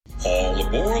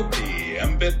aboard the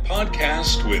MBIT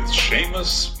podcast with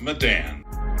Seamus Madan.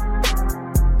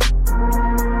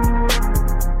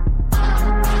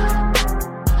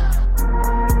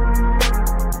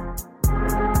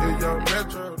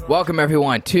 Welcome,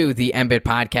 everyone, to the MBIT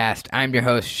podcast. I'm your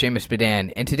host, Seamus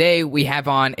Madan, and today we have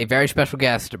on a very special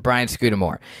guest, Brian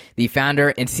Scudamore, the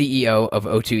founder and CEO of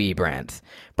O2E Brands.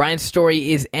 Brian's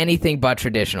story is anything but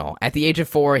traditional. At the age of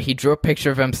 4, he drew a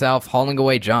picture of himself hauling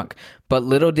away junk, but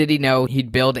little did he know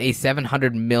he'd build a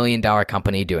 $700 million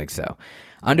company doing so.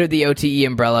 Under the O2E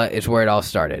umbrella is where it all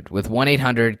started, with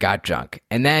 1-800-GOT-JUNK,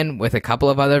 and then with a couple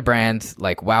of other brands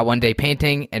like Wow One Day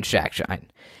Painting and Shack Shine.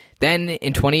 Then,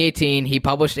 in 2018, he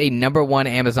published a #1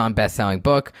 Amazon best-selling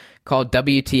book called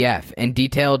WTF and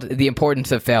detailed the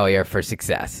importance of failure for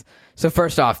success. So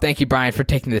first off, thank you, Brian, for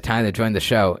taking the time to join the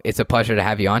show. It's a pleasure to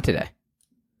have you on today.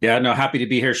 Yeah, no, happy to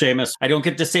be here, Seamus. I don't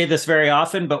get to say this very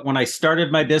often, but when I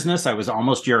started my business, I was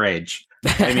almost your age.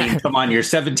 I mean, come on, you're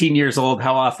 17 years old.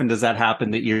 How often does that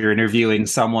happen that you're interviewing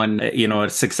someone, a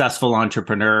successful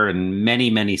entrepreneur and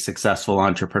many, many successful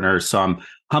entrepreneurs? So I'm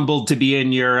humbled to be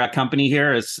in your company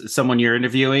here as someone you're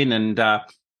interviewing. And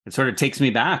it sort of takes me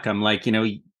back. I'm like,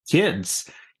 kids,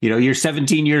 you're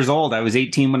 17 years old. I was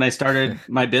 18 when I started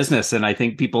my business. And I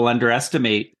think people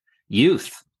underestimate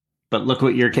youth. But look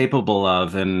what you're capable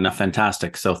of, and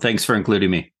fantastic. So thanks for including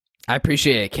me. I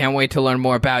appreciate it. Can't wait to learn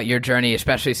more about your journey,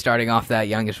 especially starting off that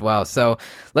young as well. So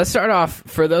let's start off,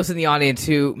 for those in the audience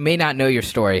who may not know your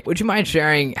story, would you mind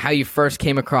sharing how you first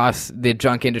came across the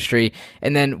junk industry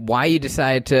and then why you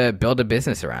decided to build a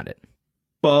business around it?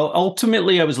 Well,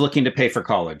 ultimately, I was looking to pay for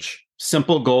college.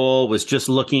 Simple goal was just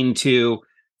looking to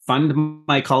fund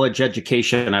my college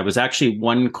education. I was actually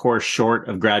one course short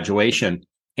of graduation.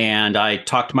 And I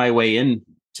talked my way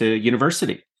into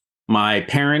university. My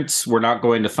parents were not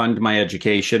going to fund my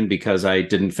education because I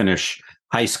didn't finish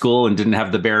high school and didn't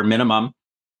have the bare minimum.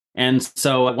 And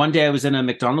so one day I was in a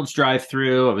McDonald's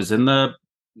drive-thru. I was in the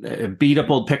beat up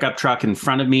old pickup truck in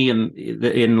front of me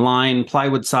in line,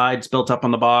 plywood sides built up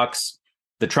on the box.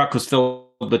 The truck was filled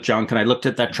with junk. And I looked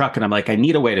at that truck and I'm like, I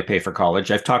need a way to pay for college.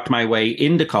 I've talked my way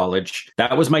into college.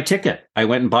 That was my ticket. I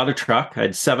went and bought a truck. I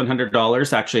had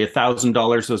 $700. Actually,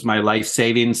 $1,000 was my life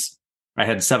savings. I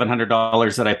had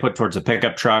 $700 that I put towards a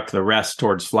pickup truck, the rest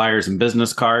towards flyers and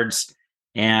business cards.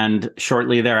 And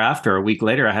shortly thereafter, a week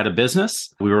later, I had a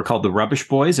business. We were called the Rubbish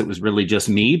Boys. It was really just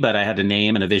me, but I had a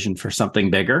name and a vision for something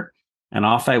bigger. And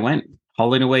off I went,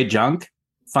 hauling away junk,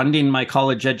 funding my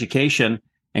college education,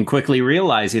 and quickly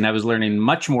realizing I was learning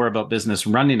much more about business,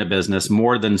 running a business,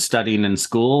 more than studying in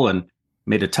school, and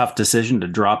made a tough decision to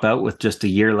drop out with just a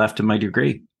year left in my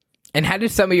degree. And how did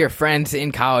some of your friends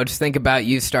in college think about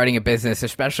you starting a business,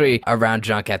 especially around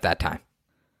junk at that time?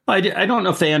 I don't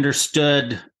know if they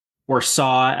understood or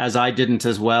saw, as I didn't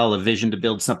as well, a vision to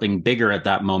build something bigger at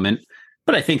that moment.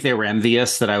 But I think they were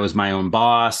envious that I was my own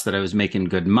boss, that I was making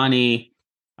good money.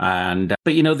 But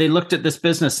they looked at this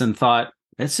business and thought,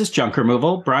 it's just junk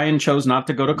removal. Brian chose not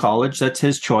to go to college. That's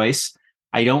his choice.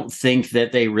 I don't think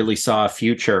that they really saw a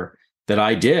future that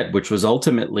I did, which was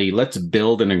ultimately, let's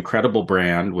build an incredible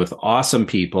brand with awesome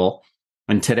people.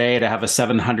 And today to have a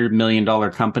 $700 million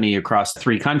company across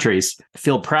 3 countries, I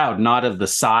feel proud, not of the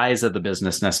size of the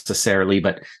business necessarily,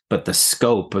 but the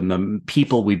scope and the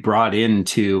people we brought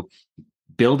into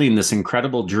building this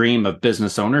incredible dream of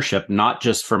business ownership, not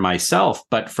just for myself,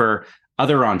 but for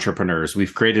other entrepreneurs.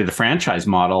 We've created a franchise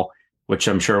model, which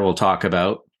I'm sure we'll talk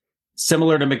about.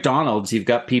 Similar to McDonald's, you've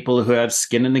got people who have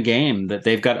skin in the game, that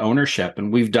they've got ownership.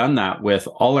 And we've done that with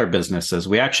all our businesses.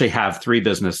 We actually have 3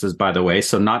 businesses, by the way.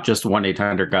 So not just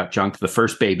 1-800-GOT-JUNK, the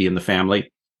first baby in the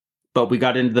family, but we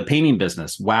got into the painting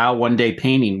business. Wow One Day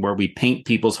Painting, where we paint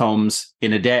people's homes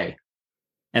in a day.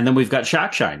 And then we've got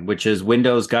Shack Shine, which is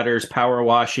windows, gutters, power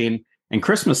washing, and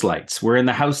Christmas lights. We're in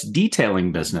the house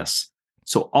detailing business.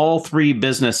 So all 3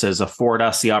 businesses afford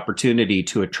us the opportunity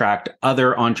to attract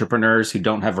other entrepreneurs who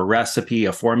don't have a recipe,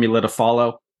 a formula to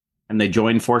follow, and they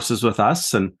join forces with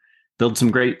us and build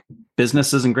some great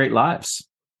businesses and great lives.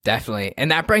 Definitely. And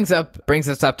that brings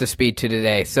us up to speed to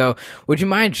today. So would you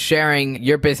mind sharing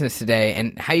your business today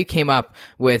and how you came up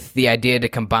with the idea to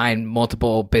combine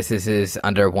multiple businesses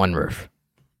under one roof?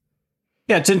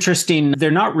 Yeah, it's interesting. They're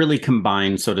not really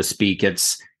combined, so to speak.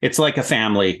 It's like a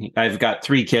family. I've got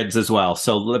 3 kids as well.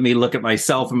 So let me look at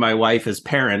myself and my wife as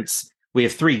parents. We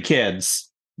have 3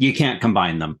 kids. You can't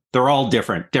combine them. They're all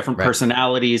different right.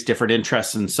 Personalities, different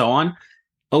interests, and so on.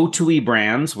 O2E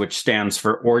Brands, which stands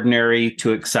for Ordinary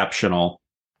to Exceptional,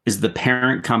 is the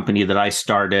parent company that I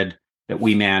started, that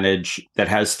we manage, that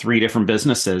has 3 different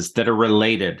businesses that are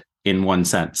related in one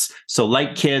sense. So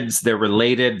like kids, they're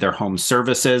related, they're home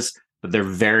services, but they're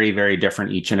very, very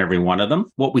different, each and every one of them.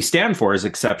 What we stand for is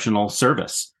exceptional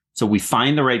service. So we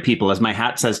find the right people. As my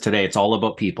hat says today, it's all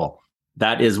about people.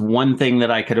 That is one thing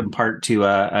that I could impart to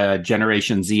a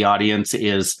Generation Z audience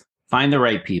is find the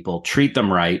right people, treat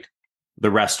them right.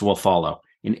 The rest will follow.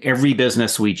 In every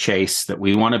business we chase that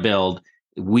we want to build,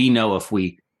 we know if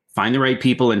we find the right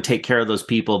people and take care of those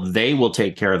people, they will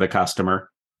take care of the customer.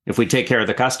 If we take care of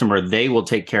the customer, they will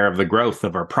take care of the growth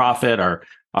of our profit, our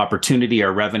opportunity,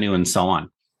 our revenue, and so on.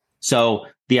 So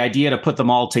the idea to put them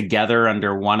all together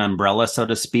under one umbrella, so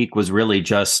to speak, was really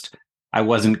just, I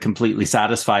wasn't completely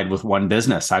satisfied with one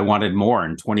business. I wanted more.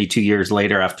 And 22 years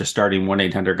later, after starting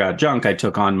 1-800-GOT-JUNK, I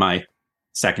took on my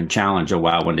second challenge, a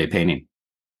Wow One Day Painting.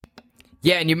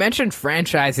 Yeah, and you mentioned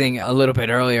franchising a little bit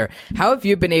earlier. How have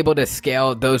you been able to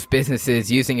scale those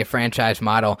businesses using a franchise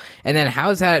model? And then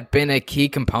how's that been a key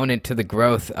component to the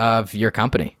growth of your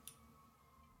company?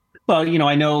 Well,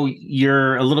 I know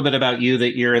you're a little bit about you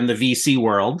that you're in the VC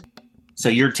world. So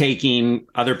you're taking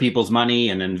other people's money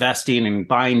and investing and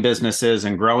buying businesses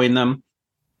and growing them.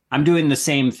 I'm doing the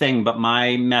same thing, but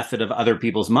my method of other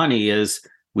people's money is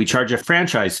we charge a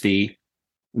franchise fee.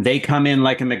 They come in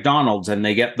like a McDonald's and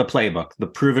they get the playbook, the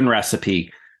proven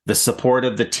recipe, the support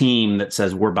of the team that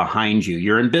says, we're behind you.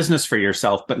 You're in business for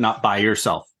yourself, but not by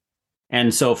yourself.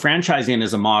 And so franchising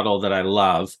is a model that I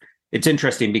love. It's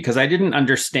interesting because I didn't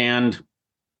understand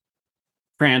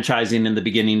franchising in the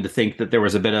beginning to think that there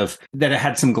was a bit of, that it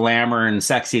had some glamour and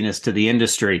sexiness to the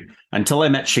industry until I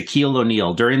met Shaquille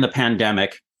O'Neal. During the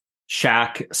pandemic,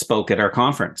 Shaq spoke at our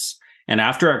conference. And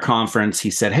after our conference,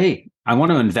 he said, hey, I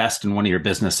want to invest in one of your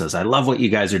businesses. I love what you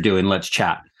guys are doing. Let's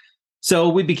chat. So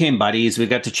we became buddies. We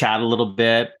got to chat a little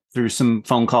bit through some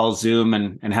phone calls, Zoom,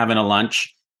 and having a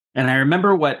lunch. And I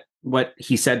remember what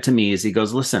he said to me is he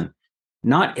goes, listen,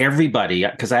 not everybody,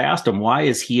 because I asked him, why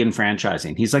is he in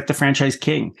franchising? He's like the franchise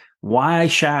king. Why,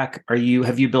 Shaq,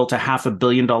 have you built $500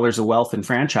 million of wealth in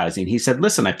franchising? He said,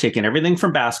 listen, I've taken everything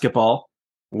from basketball,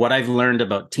 what I've learned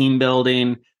about team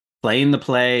building, playing the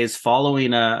plays,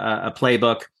 following a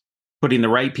playbook, putting the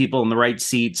right people in the right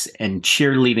seats and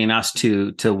cheerleading us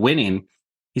to winning.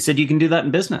 He said, you can do that in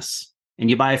business. And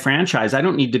you buy a franchise. I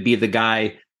don't need to be the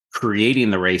guy creating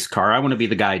the race car. I want to be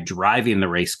the guy driving the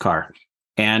race car.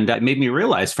 And it made me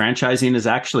realize franchising is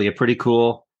actually a pretty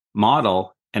cool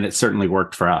model. And it certainly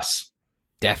worked for us.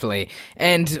 Definitely.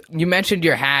 And you mentioned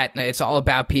your hat. It's all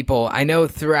about people. I know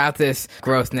throughout this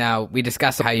growth now, we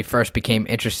discussed how you first became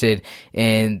interested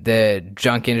in the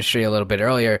junk industry a little bit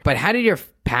earlier, but how did your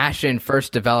passion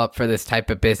first develop for this type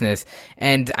of business?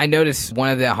 And I noticed one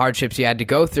of the hardships you had to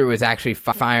go through was actually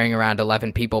firing around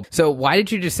 11 people. So why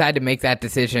did you decide to make that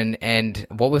decision? And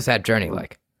what was that journey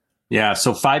like? Yeah.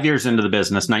 So 5 years into the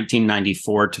business,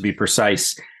 1994 to be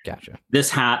precise. Gotcha.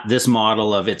 This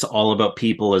model of it's all about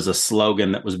people is a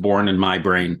slogan that was born in my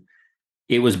brain.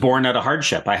 It was born out of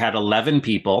hardship. I had 11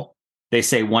 people. They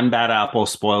say one bad apple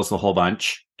spoils the whole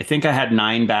bunch. I think I had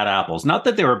 9 bad apples. Not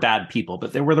that they were bad people,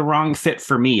 but they were the wrong fit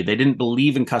for me. They didn't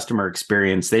believe in customer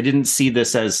experience. They didn't see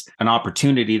this as an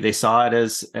opportunity. They saw it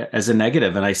as a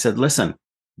negative. And I said, listen,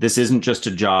 this isn't just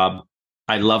a job.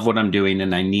 I love what I'm doing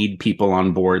and I need people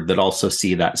on board that also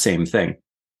see that same thing.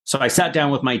 So I sat down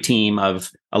with my team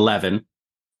of 11,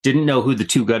 didn't know who the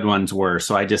 2 good ones were.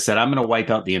 So I just said, I'm going to wipe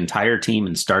out the entire team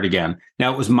and start again.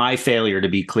 Now, it was my failure, to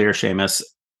be clear, Seamus.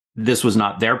 This was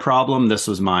not their problem. This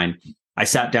was mine. I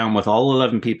sat down with all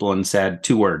 11 people and said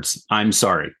 2 words. I'm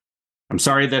sorry. I'm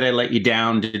sorry that I let you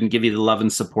down, didn't give you the love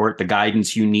and support, the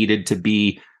guidance you needed to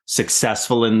be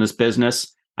successful in this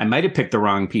business. I might have picked the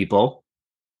wrong people.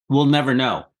 We'll never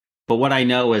know. But what I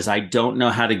know is I don't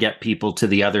know how to get people to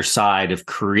the other side of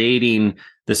creating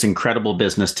this incredible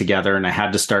business together. And I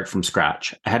had to start from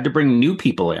scratch. I had to bring new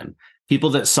people in, people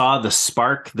that saw the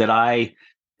spark that I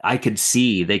could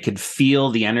see. They could feel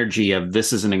the energy of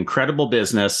this is an incredible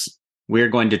business. We're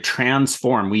going to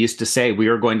transform. We used to say we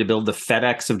are going to build the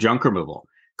FedEx of junk removal.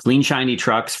 Clean, shiny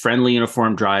trucks, friendly,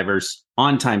 uniformed drivers,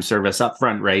 on-time service,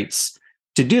 upfront rates.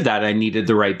 To do that, I needed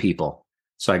the right people.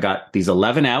 So I got these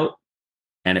 11 out.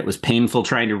 And it was painful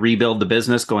trying to rebuild the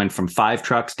business, going from 5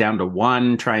 trucks down to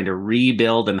 1, trying to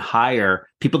rebuild and hire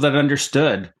people that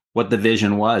understood what the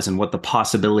vision was and what the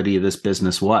possibility of this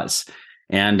business was.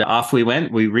 And off we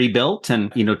went. We rebuilt.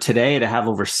 And, today to have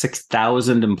over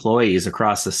 6,000 employees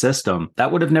across the system,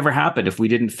 that would have never happened if we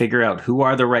didn't figure out who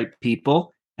are the right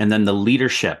people and then the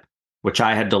leadership, which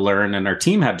I had to learn and our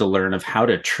team had to learn of how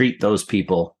to treat those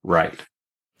people right.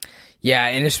 Yeah,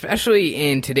 and especially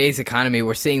in today's economy,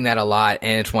 we're seeing that a lot.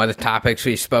 And it's one of the topics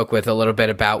we spoke with a little bit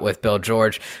about with Bill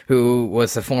George, who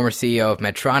was the former CEO of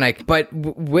Medtronic. But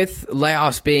with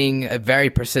layoffs being a very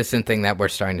persistent thing that we're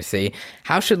starting to see,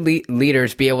 how should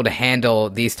leaders be able to handle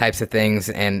these types of things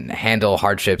and handle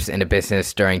hardships in a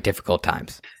business during difficult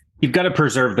times? You've got to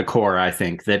preserve the core, I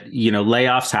think, that,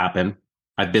 layoffs happen.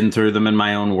 I've been through them in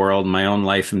my own world, my own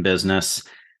life and business.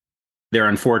 They're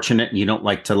unfortunate, and you don't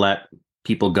like to let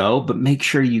people go, but make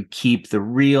sure you keep the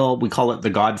real, we call it the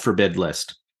God forbid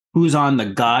list. Who's on the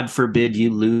God forbid you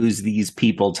lose these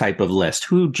people type of list?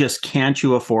 Who just can't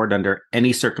you afford under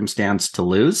any circumstance to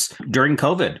lose? During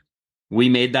COVID, we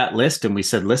made that list and we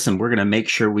said, listen, we're going to make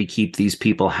sure we keep these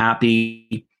people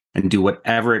happy and do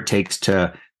whatever it takes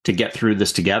to get through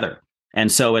this together.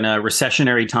 And so in a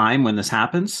recessionary time, when this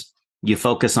happens, you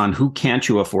focus on who can't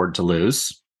you afford to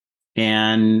lose.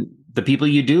 And the people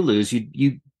you do lose,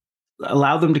 you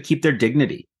allow them to keep their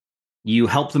dignity. You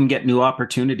help them get new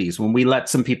opportunities. When we let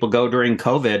some people go during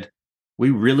COVID,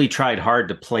 we really tried hard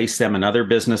to place them in other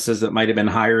businesses that might have been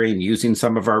hiring, using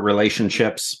some of our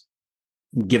relationships,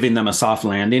 giving them a soft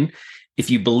landing.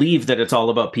 If you believe that it's all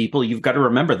about people, you've got to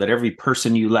remember that every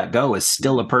person you let go is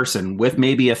still a person with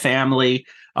maybe a family,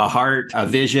 a heart, a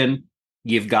vision.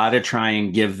 You've got to try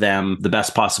and give them the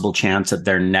best possible chance at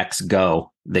their next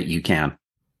go that you can.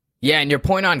 Yeah, and your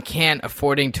point on can't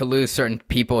affording to lose certain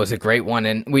people is a great one,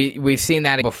 and we've seen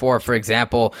that before. For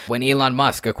example, when Elon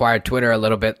Musk acquired Twitter a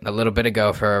little bit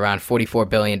ago for around $44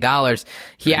 billion,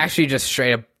 he actually just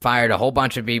straight up fired a whole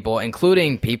bunch of people,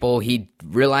 including people he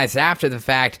realized after the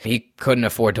fact he couldn't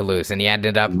afford to lose. And he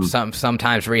ended up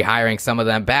sometimes rehiring some of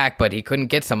them back, but he couldn't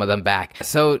get some of them back.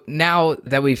 So now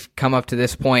that we've come up to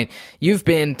this point, you've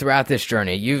been throughout this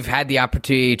journey. You've had the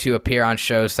opportunity to appear on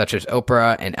shows such as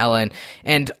Oprah and Ellen.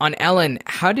 And on Ellen,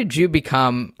 how did you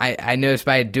become, I noticed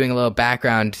by doing a little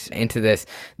background into this,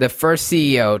 the first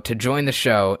CEO to join the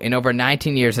show in over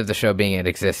 19 years of the show being in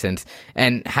existence?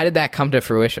 And how did that come to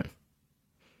fruition?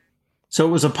 So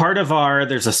it was a part of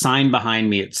there's a sign behind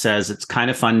me. It says, "It's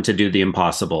kind of fun to do the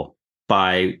impossible,"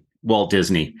 by Walt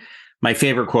Disney, my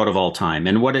favorite quote of all time.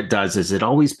 And what it does is it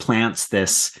always plants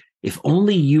this, if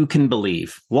only you can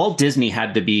believe. Walt Disney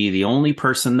had to be the only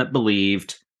person that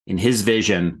believed in his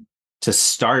vision to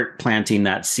start planting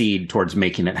that seed towards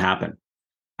making it happen.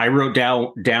 I wrote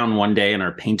down one day in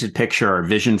our painted picture, our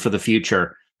vision for the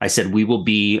future, I said, we will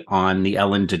be on the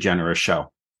Ellen DeGeneres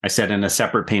show. I said in a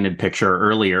separate painted picture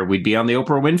earlier, we'd be on the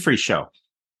Oprah Winfrey show.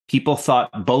 People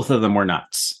thought both of them were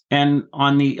nuts. And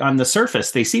on the surface,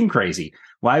 they seem crazy.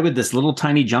 Why would this little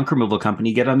tiny junk removal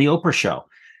company get on the Oprah show?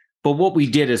 But what we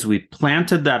did is we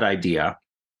planted that idea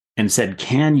and said,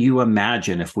 can you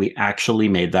imagine if we actually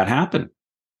made that happen?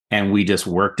 And we just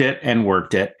worked it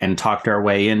and talked our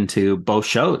way into both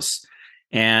shows.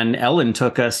 And Ellen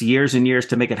took us years and years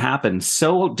to make it happen.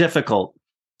 So difficult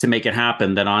to make it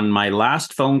happen that on my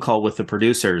last phone call with the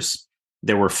producers,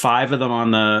 there were 5 of them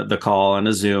on the call on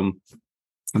a Zoom.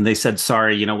 And they said,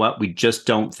 sorry, you know what? We just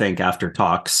don't think after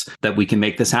talks that we can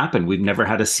make this happen. We've never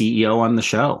had a CEO on the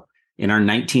show in our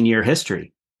 19-year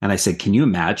history. And I said, can you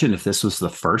imagine if this was the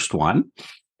first one?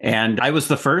 And I was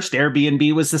the first,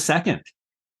 Airbnb was the second.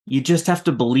 You just have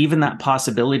to believe in that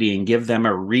possibility and give them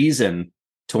a reason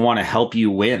to want to help you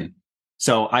win.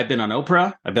 So I've been on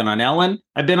Oprah, I've been on Ellen,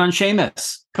 I've been on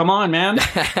Seamus. Come on, man.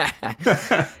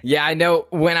 Yeah, I know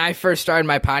when I first started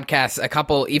my podcast, a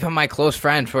couple, even my close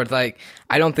friends were like,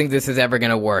 I don't think this is ever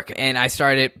going to work. And I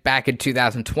started it back in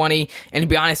 2020. And to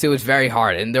be honest, it was very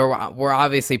hard. And there were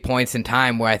obviously points in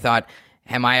time where I thought,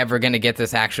 am I ever going to get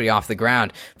this actually off the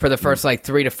ground? For the first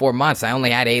 3 to 4 months, I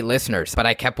only had 8 listeners, but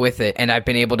I kept with it. And I've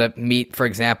been able to meet, for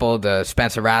example, the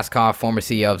Spencer Raskoff, former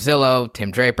CEO of Zillow,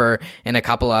 Tim Draper, and a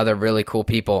couple other really cool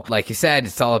people. Like you said,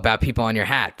 it's all about people on your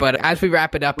hat. But as we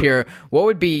wrap it up here, what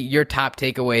would be your top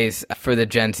takeaways for the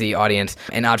Gen Z audience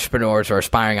and entrepreneurs or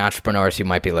aspiring entrepreneurs who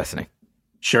might be listening?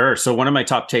 Sure. So one of my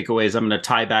top takeaways, I'm going to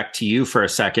tie back to you for a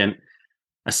second.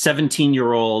 A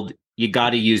 17-year-old, you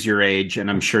got to use your age, and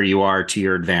I'm sure you are, to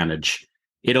your advantage.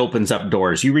 It opens up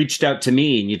doors. You reached out to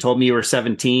me and you told me you were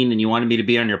 17 and you wanted me to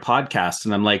be on your podcast.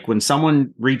 And I'm like, when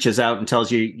someone reaches out and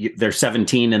tells you they're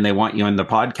 17 and they want you on the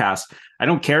podcast, I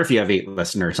don't care if you have 8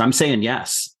 listeners. I'm saying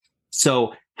yes.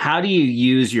 So how do you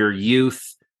use your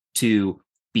youth to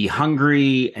be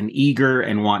hungry and eager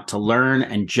and want to learn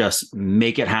and just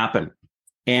make it happen?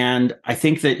 And I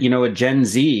think that, a Gen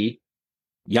Z,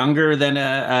 younger than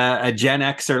a Gen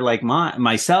Xer like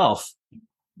myself,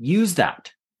 use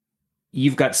that.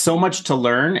 You've got so much to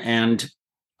learn. And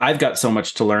I've got so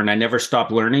much to learn. I never stop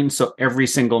learning. So every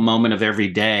single moment of every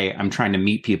day, I'm trying to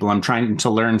meet people. I'm trying to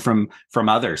learn from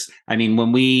others. I mean,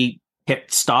 when we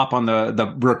hit stop on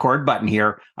the record button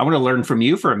here, I want to learn from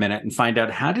you for a minute and find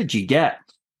out, how did you get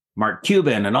Mark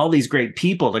Cuban and all these great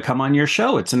people to come on your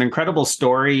show? It's an incredible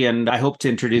story. And I hope to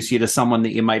introduce you to someone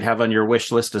that you might have on your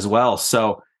wish list as well.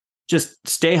 So just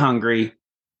stay hungry,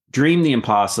 dream the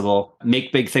impossible,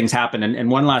 make big things happen.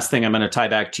 And one last thing I'm going to tie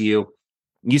back to you.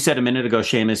 You said a minute ago,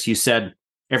 Seamus, you said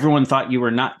everyone thought you were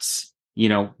nuts,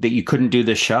 that you couldn't do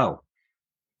this show.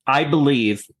 I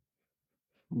believe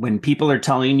when people are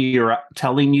telling you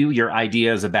your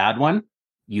idea is a bad one,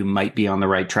 you might be on the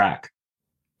right track.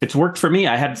 It's worked for me.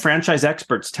 I had franchise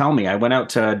experts tell me. I went out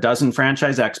to a dozen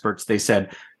franchise experts. They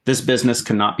said, this business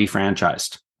cannot be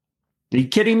franchised. Are you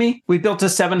kidding me? We built a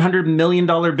 $700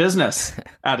 million business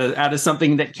out of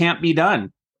something that can't be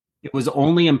done. It was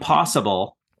only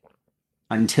impossible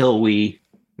until we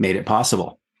made it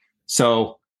possible.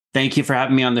 So thank you for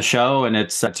having me on the show. And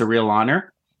it's a real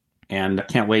honor. And I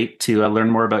can't wait to learn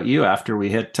more about you after we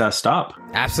hit stop.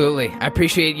 Absolutely. I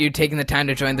appreciate you taking the time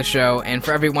to join the show. And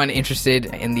for everyone interested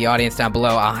in the audience down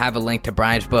below, I'll have a link to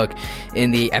Brian's book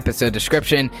in the episode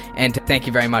description. And thank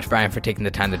you very much, Brian, for taking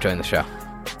the time to join the show.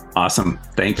 Awesome.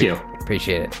 Thank you.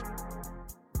 Appreciate it.